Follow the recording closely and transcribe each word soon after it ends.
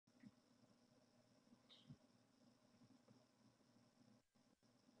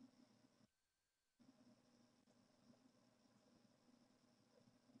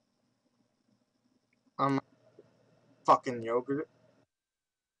I'm fucking yogurt.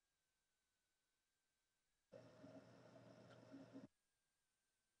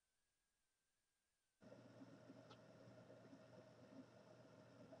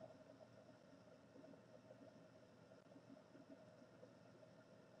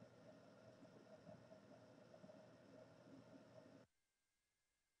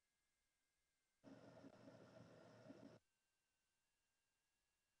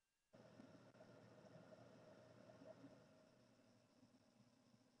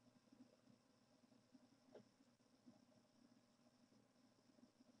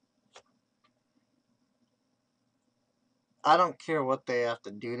 I don't care what they have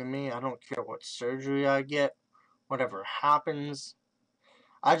to do to me. I don't care what surgery I get. Whatever happens.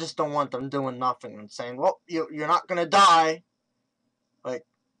 I just don't want them doing nothing and saying, well, you're not gonna die. Like,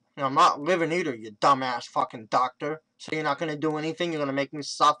 I'm not living either, you dumbass fucking doctor. So you're not gonna do anything? You're gonna make me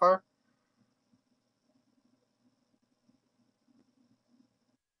suffer?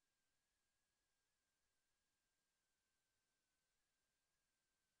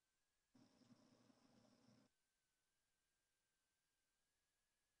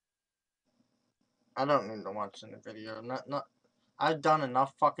 I don't need to watch the video. Not. I've done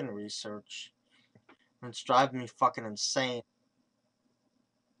enough fucking research. It's driving me fucking insane.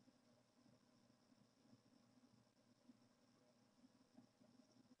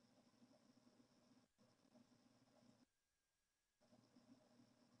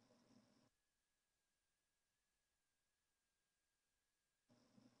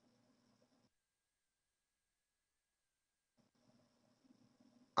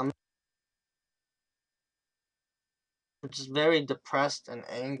 I'm just very depressed and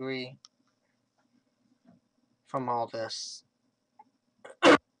angry from all this.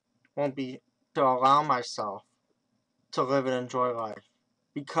 Won't be to allow myself to live and enjoy life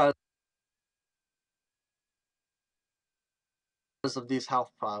because of these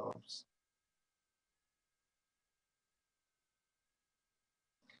health problems.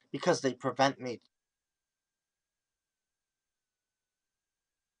 Because they prevent me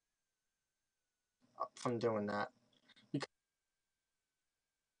from doing that.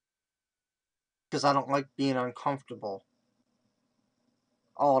 Because I don't like being uncomfortable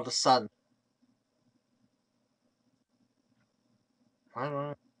all of a sudden. I don't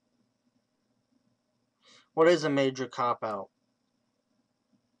know. What is a major cop out?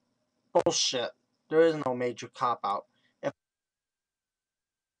 Bullshit. There is no major cop out. If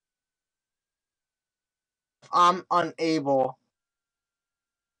I'm unable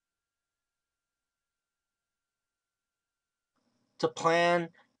to plan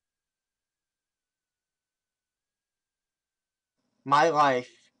my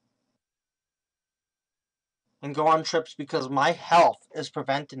life and go on trips because my health is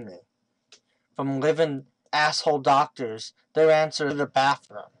preventing me from living asshole doctors, their answer to the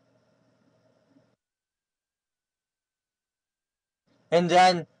bathroom. And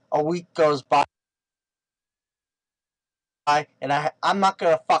then a week goes by and I'm not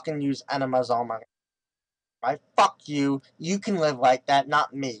gonna fucking use enemas on my life. Fuck you. You can live like that,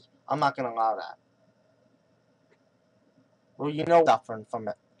 not me. I'm not gonna allow that. Well, you know, suffering from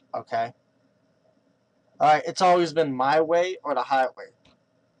it, okay? Alright, it's always been my way or the highway.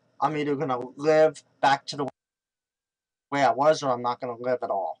 I'm either gonna live back to the way I was or I'm not gonna live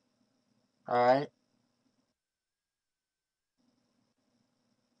at all. Alright?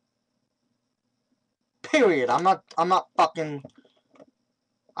 Period. I'm not fucking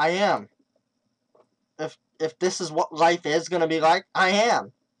I am. If this is what life is gonna be like, I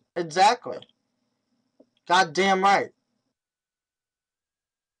am. Exactly. Goddamn right.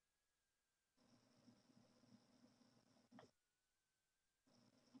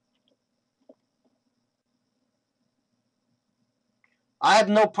 I have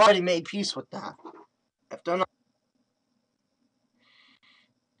no party made peace with that. If they're not,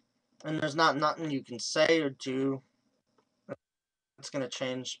 and there's not nothing you can say or do that's gonna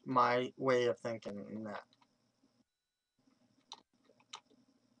change my way of thinking in that.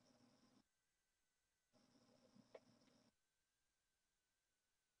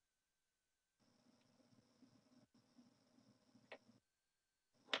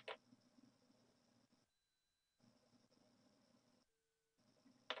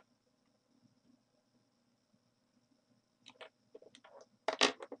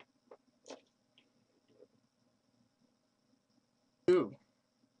 Ooh.